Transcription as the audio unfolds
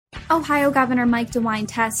Ohio Governor Mike DeWine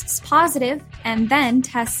tests positive and then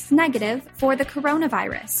tests negative for the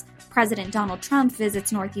coronavirus. President Donald Trump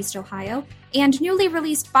visits Northeast Ohio, and newly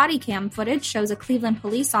released body cam footage shows a Cleveland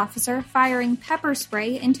police officer firing pepper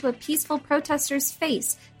spray into a peaceful protester's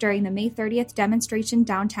face during the May 30th demonstration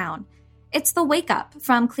downtown. It's the Wake Up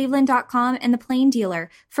from Cleveland.com and the Plain Dealer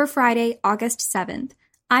for Friday, August 7th.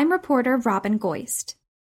 I'm reporter Robin Goist.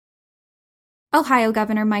 Ohio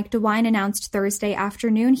Governor Mike DeWine announced Thursday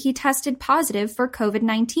afternoon he tested positive for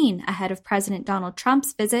COVID-19 ahead of President Donald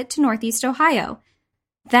Trump's visit to Northeast Ohio.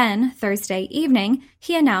 Then, Thursday evening,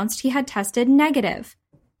 he announced he had tested negative.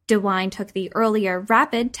 DeWine took the earlier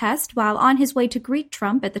rapid test while on his way to greet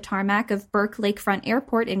Trump at the tarmac of Burke Lakefront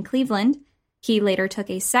Airport in Cleveland. He later took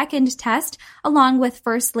a second test along with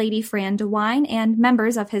First Lady Fran DeWine and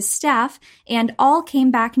members of his staff, and all came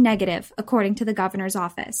back negative, according to the governor's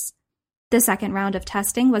office. The second round of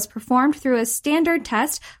testing was performed through a standard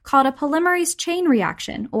test called a polymerase chain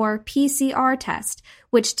reaction, or PCR test,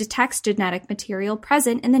 which detects genetic material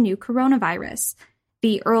present in the new coronavirus.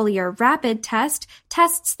 The earlier rapid test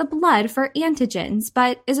tests the blood for antigens,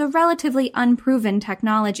 but is a relatively unproven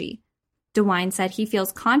technology. DeWine said he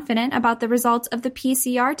feels confident about the results of the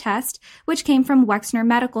PCR test, which came from Wexner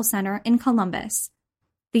Medical Center in Columbus.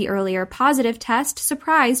 The earlier positive test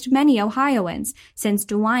surprised many Ohioans, since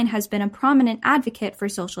DeWine has been a prominent advocate for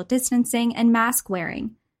social distancing and mask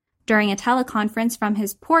wearing. During a teleconference from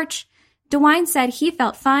his porch, DeWine said he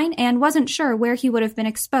felt fine and wasn't sure where he would have been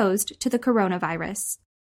exposed to the coronavirus.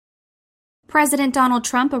 President Donald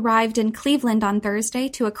Trump arrived in Cleveland on Thursday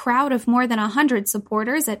to a crowd of more than 100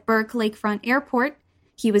 supporters at Burke Lakefront Airport.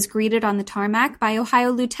 He was greeted on the tarmac by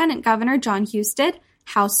Ohio Lieutenant Governor Jon Husted,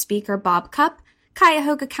 House Speaker Bob Cupp,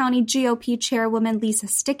 Cuyahoga County GOP Chairwoman Lisa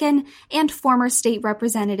Sticken, and former State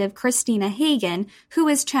Representative Christina Hagan, who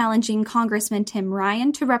is challenging Congressman Tim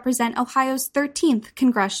Ryan to represent Ohio's 13th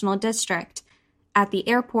congressional district. At the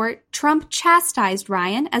airport, Trump chastised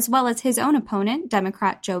Ryan as well as his own opponent,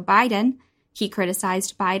 Democrat Joe Biden. He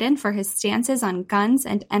criticized Biden for his stances on guns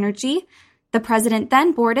and energy. The president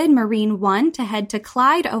then boarded Marine One to head to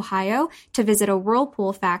Clyde, Ohio, to visit a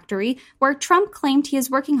Whirlpool factory where Trump claimed he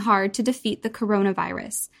is working hard to defeat the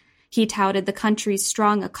coronavirus. He touted the country's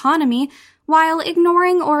strong economy while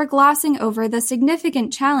ignoring or glossing over the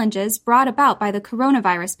significant challenges brought about by the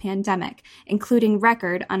coronavirus pandemic, including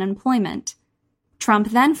record unemployment. Trump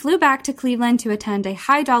then flew back to Cleveland to attend a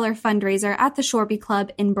high-dollar fundraiser at the Shorby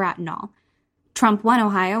Club in Bracknell. Trump won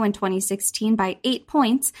Ohio in 2016 by 8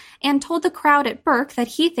 points and told the crowd at Burke that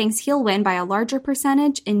he thinks he'll win by a larger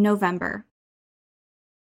percentage in November.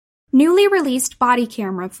 Newly released body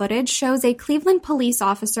camera footage shows a Cleveland police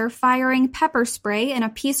officer firing pepper spray in a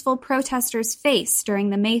peaceful protester's face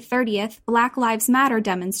during the May 30th Black Lives Matter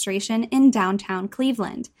demonstration in downtown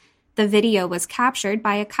Cleveland. The video was captured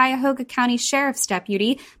by a Cuyahoga County Sheriff's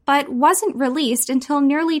deputy, but wasn't released until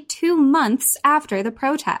nearly 2 months after the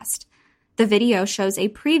protest. The video shows a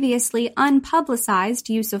previously unpublicized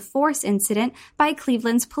use of force incident by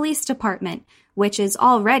Cleveland's police department, which is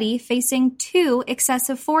already facing 2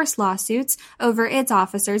 excessive force lawsuits over its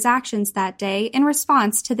officers' actions that day in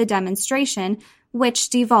response to the demonstration, which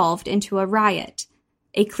devolved into a riot.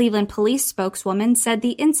 A Cleveland police spokeswoman said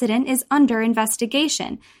the incident is under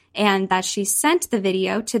investigation and that she sent the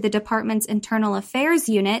video to the department's internal affairs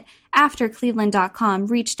unit after Cleveland.com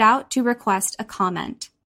reached out to request a comment.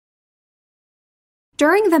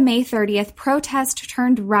 During the May 30th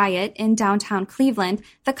protest-turned-riot in downtown Cleveland,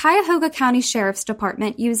 the Cuyahoga County Sheriff's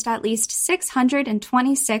Department used at least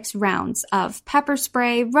 626 rounds of pepper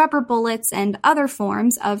spray, rubber bullets, and other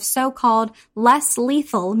forms of so-called less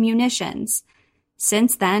lethal munitions.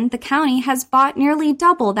 Since then, the county has bought nearly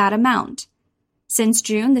double that amount. Since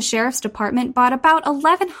June, the Sheriff's Department bought about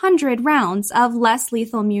 1,100 rounds of less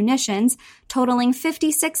lethal munitions, totaling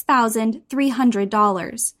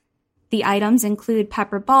 $56,300. The items include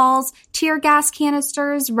pepper balls, tear gas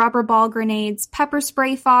canisters, rubber ball grenades, pepper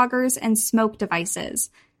spray foggers, and smoke devices.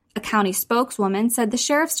 A county spokeswoman said the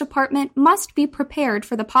Sheriff's Department must be prepared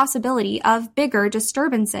for the possibility of bigger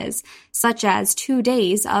disturbances, such as 2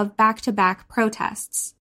 days of back-to-back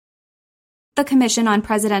protests. The Commission on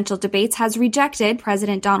Presidential Debates has rejected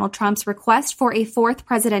President Donald Trump's request for a 4th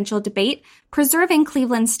presidential debate, preserving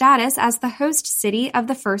Cleveland's status as the host city of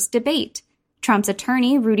the first debate. Trump's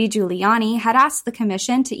attorney, Rudy Giuliani, had asked the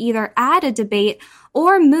commission to either add a debate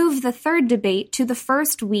or move the third debate to the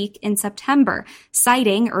first week in September,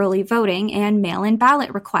 citing early voting and mail-in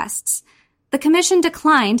ballot requests. The commission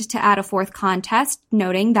declined to add a 4th contest,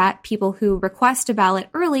 noting that people who request a ballot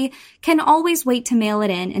early can always wait to mail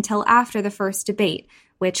it in until after the first debate,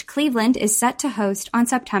 which Cleveland is set to host on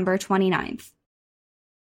September 29th.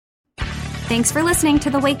 Thanks for listening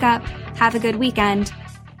to The Wake Up. Have a good weekend.